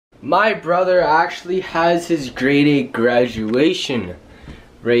My brother actually has his grade 8 graduation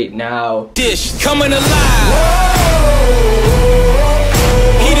right now. Dish coming alive.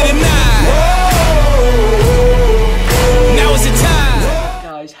 Heated at 9. Now is the time.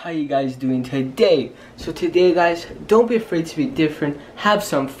 Guys, how you guys doing today? So today, guys, don't be afraid to be different. Have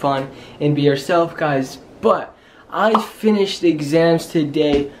some fun and be yourself, guys. But I finished the exams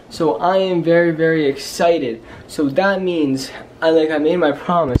today, so I am very excited. So that means I made my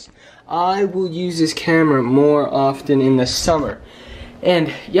promise. I will use this camera more often in the summer.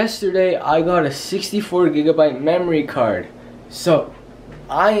 And yesterday I got a 64 gigabyte memory card. So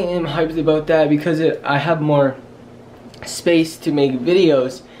I am hyped about that because I have more space to make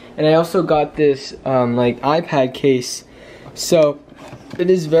videos. And I also got this iPad case. So it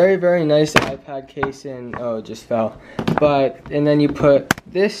is very nice iPad case, and oh, it just fell. And then you put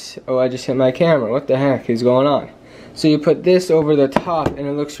this, oh, I just hit my camera. What the heck is going on? So you put this over the top and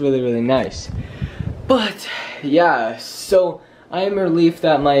it looks really nice. But yeah, so I am relieved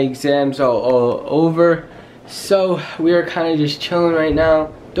that my exams are all over. So we are kind of just chilling right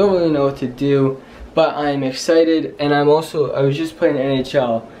now. Don't really know what to do, but I'm excited. And I was just playing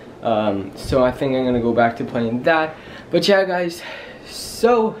NHL, so I think I'm gonna go back to playing that. But yeah, guys,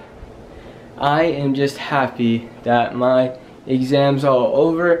 so I am just happy that my exams are all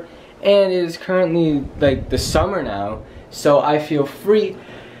over. And it is currently the summer now, so I feel free,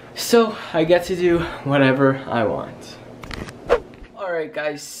 so I get to do whatever I want. Alright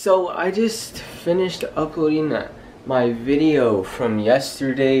guys, so I just finished uploading my video from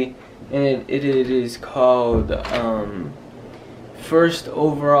yesterday, and it is called First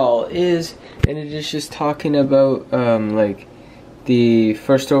Overall Is, and it is just talking about the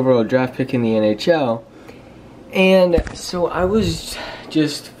first overall draft pick in the NHL. And so I was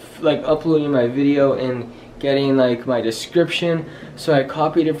just uploading my video and getting my description, so I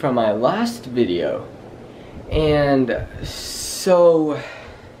copied it from my last video. And so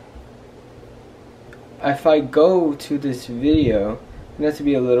if I go to this video, I have to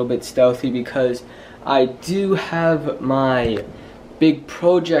be a little bit stealthy because I do have my big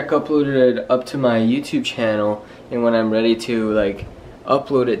project uploaded up to my YouTube channel, and when I'm ready to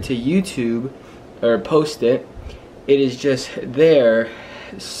upload it to YouTube or post it, it is just there.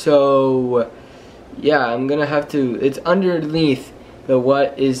 So yeah, I'm gonna have to, it's underneath the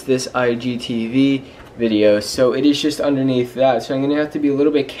what is this IGTV video, so it is just underneath that, so I'm gonna have to be a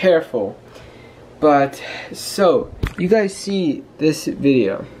little bit careful. But so you guys see this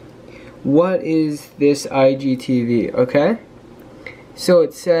video, what is this IGTV? Okay, so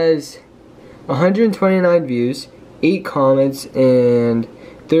it says 129 views, 8 comments, and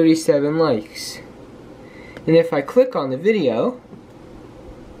 37 likes. And if I click on the video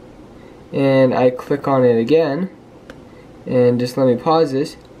and I click on it again, and just let me pause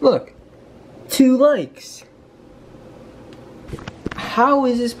this, look, 2 likes. How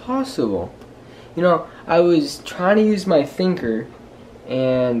is this possible? You know, I was trying to use my thinker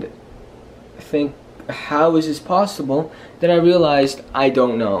and think, how is this possible? Then I realized I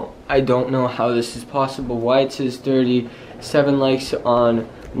don't know. I don't know how this is possible. Why it says 37 likes on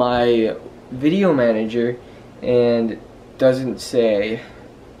my video manager and doesn't say,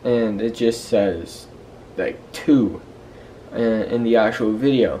 and it just says 2 in the actual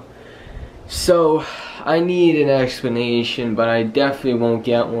video. So I need an explanation, but I definitely won't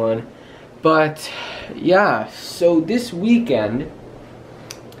get one. But yeah, so this weekend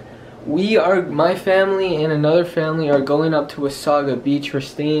my family and another family are going up to Wasaga Beach. We're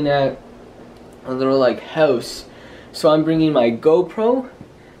staying at a little house. So I'm bringing my GoPro,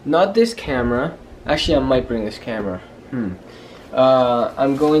 not this camera. Actually, I might bring this camera.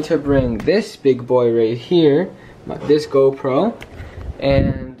 I'm going to bring this big boy right here, this GoPro,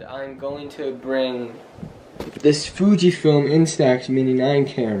 and I'm going to bring this Fujifilm Instax Mini 9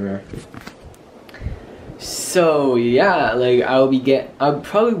 camera. So yeah, I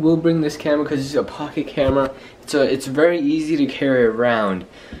probably will bring this camera because it's a pocket camera. It's very easy to carry around.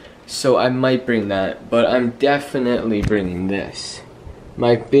 So I might bring that, but I'm definitely bringing this,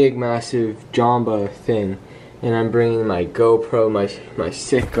 my big massive Jamba thing. And I'm bringing my GoPro, my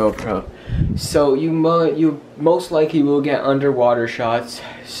sick GoPro. So you most likely will get underwater shots,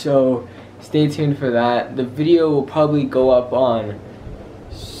 so stay tuned for that. The video will probably go up on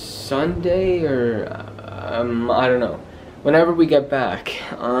Sunday or I don't know, whenever we get back,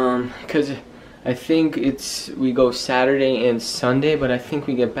 because I think we go Saturday and Sunday, but I think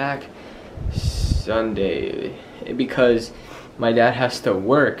we get back Sunday because my dad has to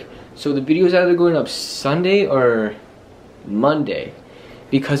work. So the video is either going up Sunday or Monday,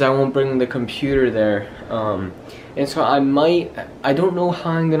 because I won't bring the computer there. and so I don't know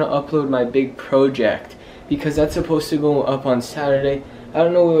how I'm gonna upload my big project, because that's supposed to go up on Saturday. I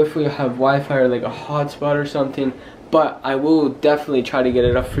don't know if we have Wi-Fi or like a hotspot or something, but I will definitely try to get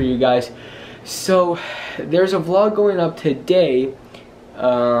it up for you guys. So there's a vlog going up today,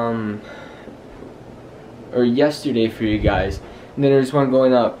 or yesterday for you guys, and then there's one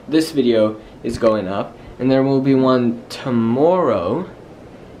going up. This video is going up, and there will be one tomorrow,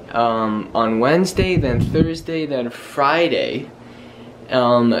 on Wednesday, then Thursday, then Friday. So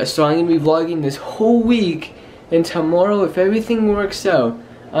I'm gonna be vlogging this whole week, and tomorrow, if everything works out,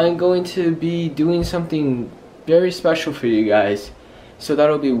 I'm going to be doing something very special for you guys. So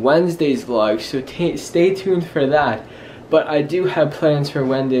that'll be Wednesday's vlog, so stay tuned for that. But I do have plans for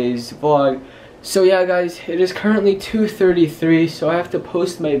Wednesday's vlog. So yeah guys, it is currently 2:33, so I have to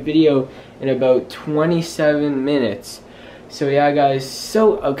post my video in about 27 minutes. So yeah guys,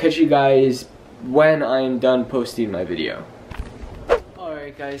 so I'll catch you guys when I'm done posting my video.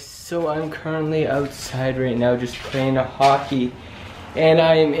 Alright guys, so I'm currently outside right now just playing a hockey, and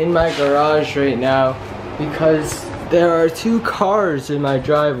I am in my garage right now because there are 2 cars in my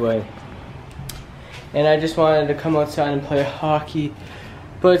driveway, and I just wanted to come outside and play hockey.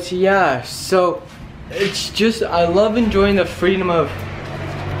 But yeah, so it's just, I love enjoying the freedom of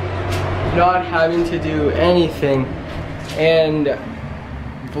not having to do anything. And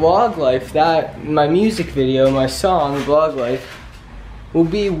Vlog Life, that my music video, my song Vlog Life, will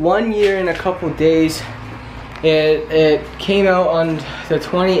be 1 year in a couple days. It came out on the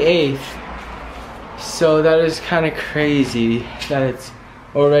 28th, so that is kind of crazy that it's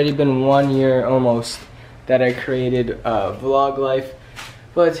already been 1 year almost that I created Vlog Life.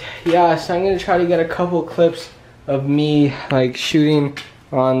 But yeah, so I'm gonna try to get a couple clips of me like shooting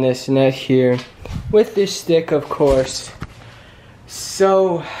on this net here with this stick, of course.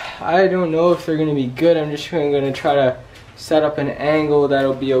 So I don't know if they're gonna be good. I'm just gonna try to set up an angle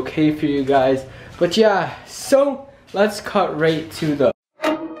that'll be okay for you guys. But yeah, so let's cut right to the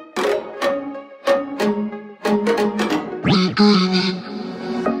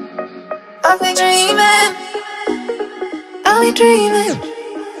I've been dreaming, I've been dreaming,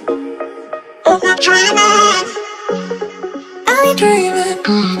 I've been dreaming, I've been dreaming,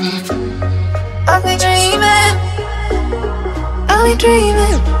 I've been dreaming, I've been dreaming, I've been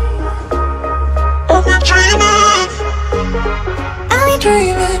dreaming, I've been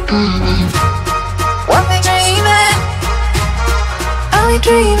dreaming, I've been dreaming, I've been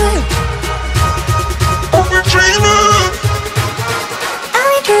dreaming, I've been dreaming,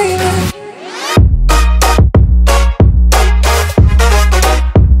 I've been dreaming.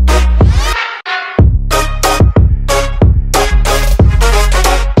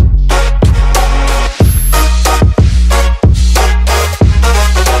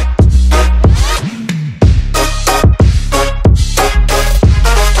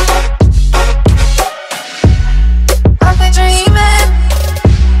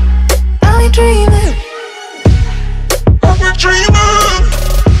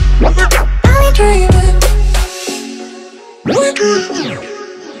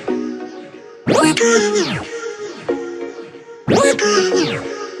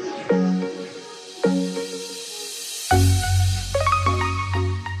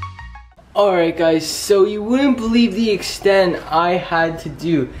 Alright guys, so you wouldn't believe the extent I had to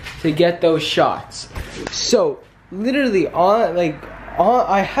do to get those shots. So literally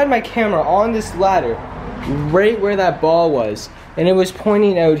I had my camera on this ladder right where that ball was, and it was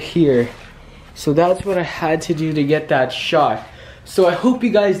pointing out here. So that's what I had to do to get that shot. So I hope you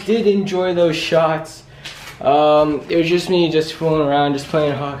guys did enjoy those shots. It was just me just fooling around, just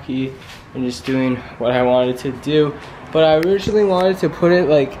playing hockey and just doing what I wanted to do. But I originally wanted to put it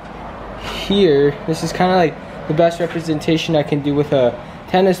like here. This is kind of like the best representation I can do with a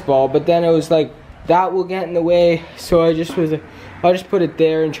tennis ball, but then it was like that will get in the way, so I'll just put it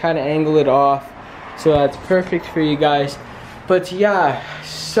there and try to angle it off so that's perfect for you guys. But yeah,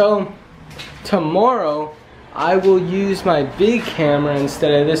 so tomorrow I will use my big camera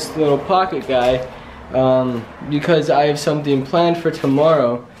instead of this little pocket guy, because I have something planned for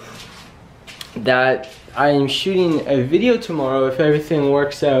tomorrow that I am shooting a video tomorrow if everything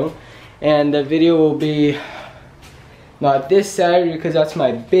works out. And the video will be not this Saturday because that's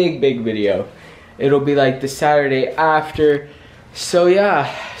my big video. It'll be like the Saturday after. So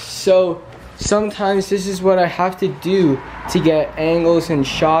yeah, so sometimes this is what I have to do to get angles and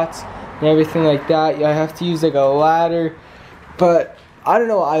shots and everything like that. I have to use like a ladder, but I don't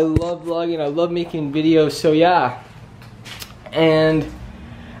know, I love vlogging, I love making videos, so yeah. And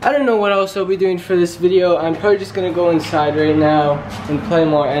I don't know what else I'll be doing for this video. I'm probably just gonna go inside right now and play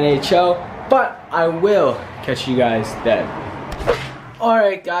more NHL. but I will catch you guys then.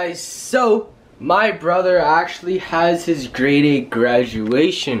 Alright guys, so my brother actually has his grade 8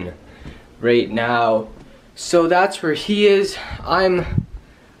 graduation right now. So that's where he is. I'm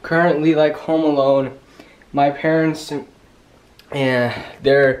currently like home alone. My parents,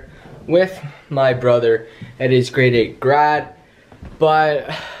 they're with my brother at his grade 8 grad. But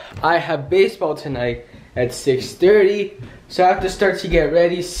I have baseball tonight at 6:30. So I have to start to get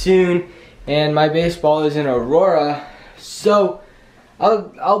ready soon. And my baseball is in Aurora. So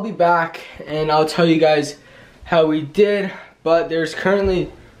I'll be back and I'll tell you guys how we did, but there's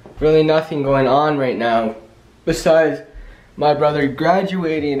currently really nothing going on right now besides my brother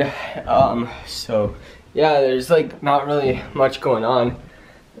graduating. So yeah, there's like not really much going on,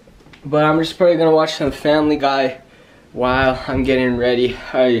 but I'm just probably gonna watch some Family Guy while I'm getting ready.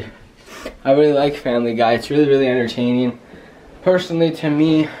 I really like Family Guy. It's really entertaining personally to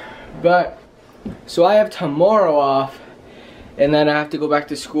me. But so I have tomorrow off, and then I have to go back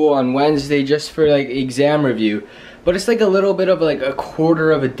to school on Wednesday just for like exam review. But it's like a little bit of like a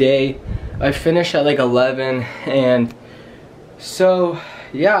quarter of a day. I finish at like 11, and so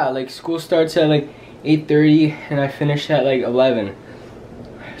yeah, like school starts at like 8:30 and I finish at like 11.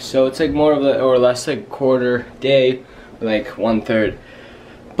 So it's like more of a, or less like quarter day, like 1/3.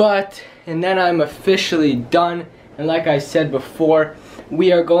 But, and then I'm officially done, and like I said before,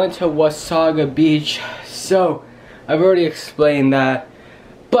 we are going to Wasaga Beach. So I've already explained that,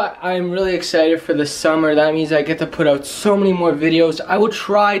 but I'm really excited for the summer. That means I get to put out so many more videos. I will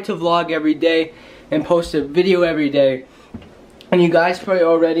try to vlog every day and post a video every day. And you guys probably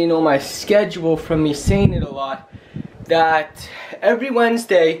already know my schedule from me saying it a lot, that every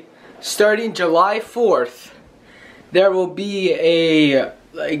Wednesday starting July 4th there will be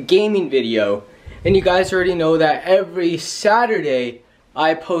a gaming video. And you guys already know that every Saturday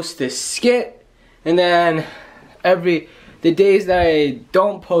I post a skit, and then the days that I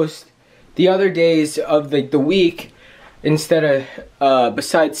don't post, the other days of the week, instead of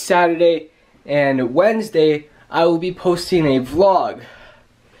besides Saturday and Wednesday, I will be posting a vlog.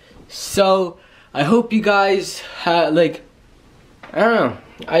 So I hope you guys I don't know,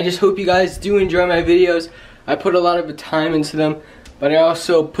 I just hope you guys do enjoy my videos. I put a lot of time into them, but I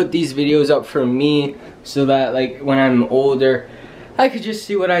also put these videos up for me so that like when I'm older I could just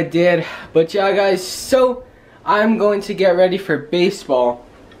see what I did. But yeah guys, so I'm going to get ready for baseball.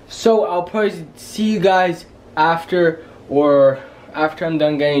 So I'll probably see you guys after, or after I'm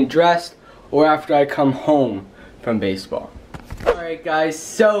done getting dressed, or after I come home from baseball. Alright guys,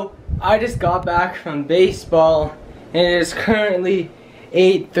 so I just got back from baseball and it is currently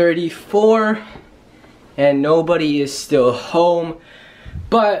 8:34 and nobody is still home.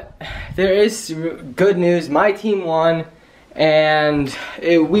 But there is good news. My team won, and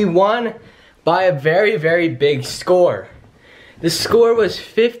we won by a very big score. The score was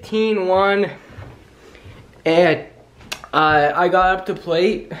 15-1, and I got up to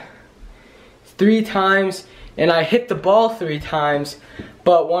plate 3 times and I hit the ball 3 times,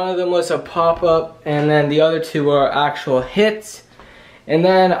 but one of them was a pop-up and then the other 2 were actual hits. And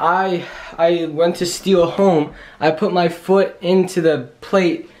then I went to steal home. I put my foot into the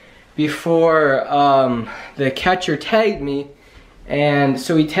plate before the catcher tagged me, and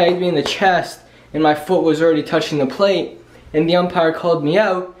so he tagged me in the chest and my foot was already touching the plate, and the umpire called me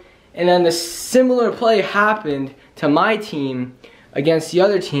out. And then the similar play happened to my team against the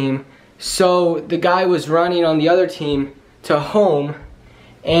other team. So the guy was running on the other team to home,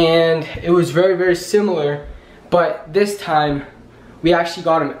 and it was very similar, but this time we actually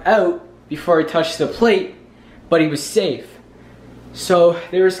got him out before he touched the plate, but he was safe. So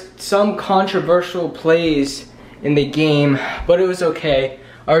there was some controversial plays in the game, but it was okay.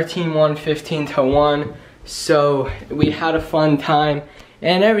 Our team won 15-1, so we had a fun time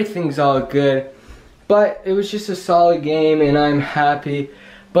and everything's all good. But it was just a solid game and I'm happy.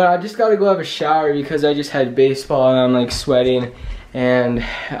 But I just gotta go have a shower because I just had baseball and I'm like sweating, and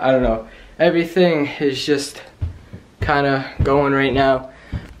I don't know, everything is just kinda going right now.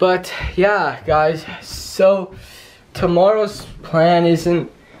 But yeah guys, so tomorrow's plan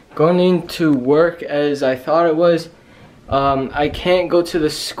isn't going to work as I thought it was. I can't go to the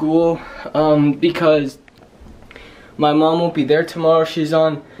school because my mom won't be there tomorrow. She's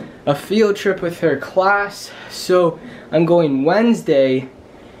on a field trip with her class, so I'm going Wednesday.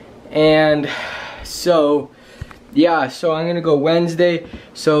 And so yeah, so I'm gonna go Wednesday,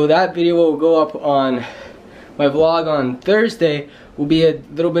 so that video will go up on my vlog on Thursday. Will be a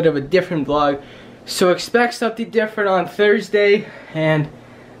little bit of a different vlog, so expect something different on Thursday. And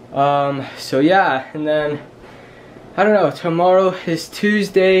so yeah, and then I don't know, tomorrow is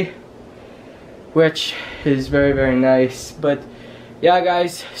Tuesday, which is very, very nice. But yeah,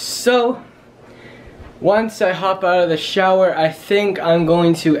 guys, so once I hop out of the shower, I think I'm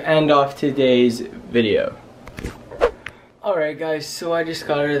going to end off today's video. Alright guys, so I just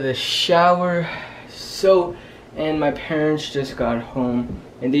got out of the shower, and my parents just got home,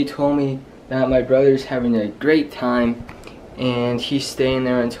 and they told me that my brother's having a great time, and he's staying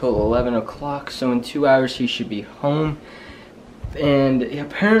there until 11 o'clock, so in 2 hours he should be home. And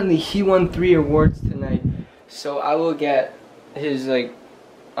apparently he won 3 awards tonight, so I will get his,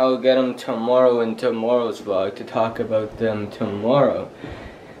 I'll get them tomorrow in tomorrow's vlog to talk about them tomorrow.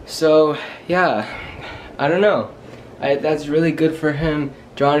 So yeah, I don't know. That's really good for him.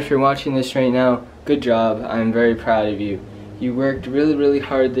 John, if you're watching this right now, good job. I'm very proud of you. You worked really, really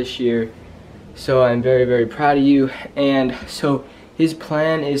hard this year, so I'm very, very proud of you. And so his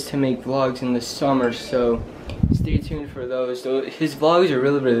plan is to make vlogs in the summer, so stay tuned for those. So his vlogs are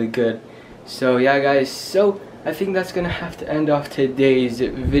really, really good. So yeah, guys, so I think that's gonna have to end off today's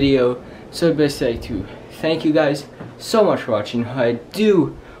video. So best like to thank you guys so much for watching. I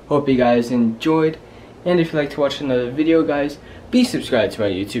do hope you guys enjoyed, and if you'd like to watch another video, guys, be subscribed to my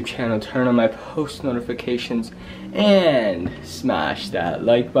YouTube channel, turn on my post notifications, and smash that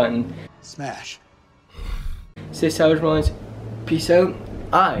like button. Smash. Stay savage, boys. Peace out.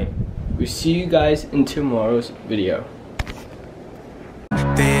 I will see you guys in tomorrow's video.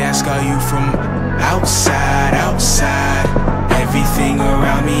 They ask, are you from outside? Everything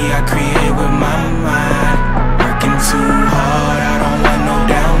around me I create.